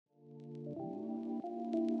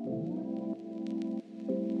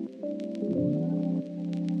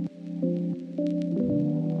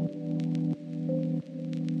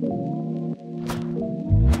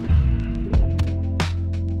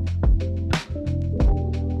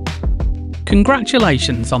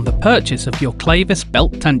Congratulations on the purchase of your Clavis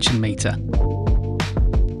Belt Tension Meter.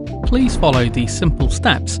 Please follow these simple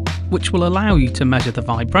steps, which will allow you to measure the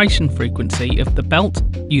vibration frequency of the belt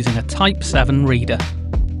using a Type 7 reader.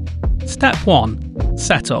 Step 1.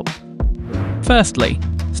 Setup. Firstly,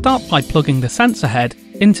 start by plugging the sensor head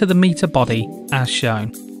into the meter body as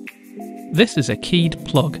shown. This is a keyed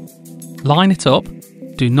plug. Line it up,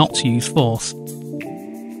 do not use force.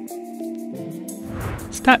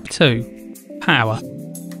 Step 2. Power.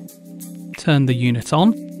 Turn the unit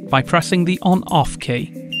on by pressing the on-off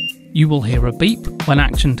key. You will hear a beep when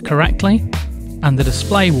actioned correctly, and the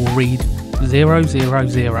display will read 000.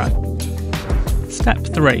 Step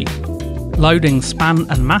 3. Loading span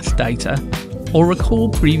and mass data, or recall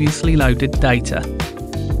previously loaded data.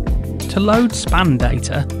 To load span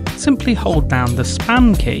data, simply hold down the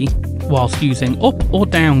span key whilst using up or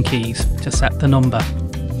down keys to set the number.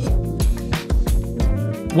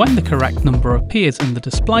 When the correct number appears in the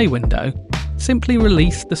display window, simply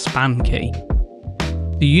release the span key.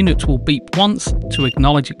 The unit will beep once to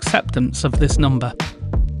acknowledge acceptance of this number.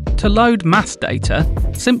 To load mass data,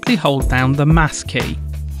 simply hold down the mass key,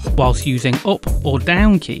 whilst using up or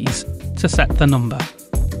down keys to set the number.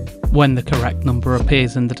 When the correct number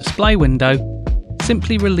appears in the display window,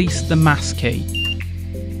 simply release the mass key.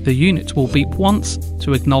 The unit will beep once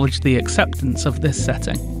to acknowledge the acceptance of this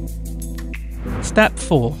setting. Step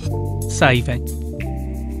 4.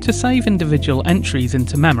 Saving. To save individual entries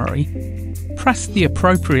into memory, press the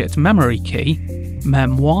appropriate memory key,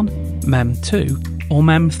 Mem1, Mem2 or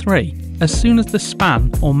Mem3 as soon as the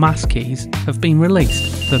span or mass keys have been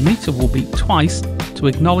released. The meter will beep twice to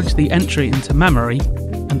acknowledge the entry into memory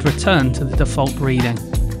and return to the default reading.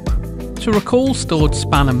 To recall stored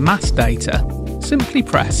span and mass data, simply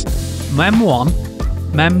press Mem1,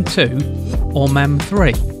 Mem2 or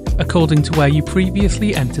Mem3 according to where you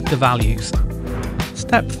previously entered the values.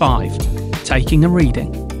 Step 5. Taking a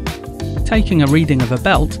reading. Taking a reading of a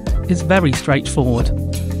belt is very straightforward.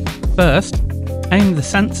 First, aim the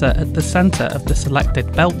sensor at the centre of the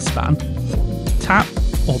selected belt span, tap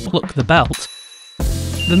or pluck the belt.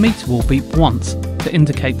 The meter will beep once to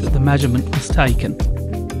indicate that the measurement was taken.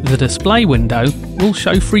 The display window will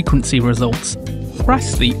show frequency results.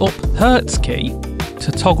 Press the up Hertz key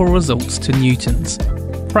to toggle results to newtons.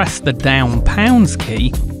 Press the down pounds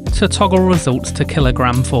key to toggle results to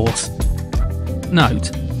kilogram force. Note,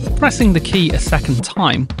 pressing the key a second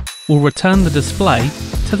time will return the display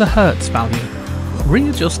to the Hertz value.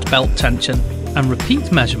 Readjust belt tension and repeat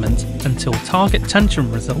measurement until target tension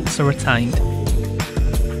results are attained.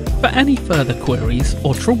 For any further queries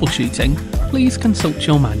or troubleshooting, please consult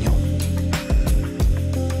your manual.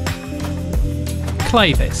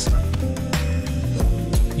 Clavis,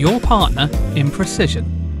 your partner in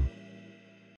precision.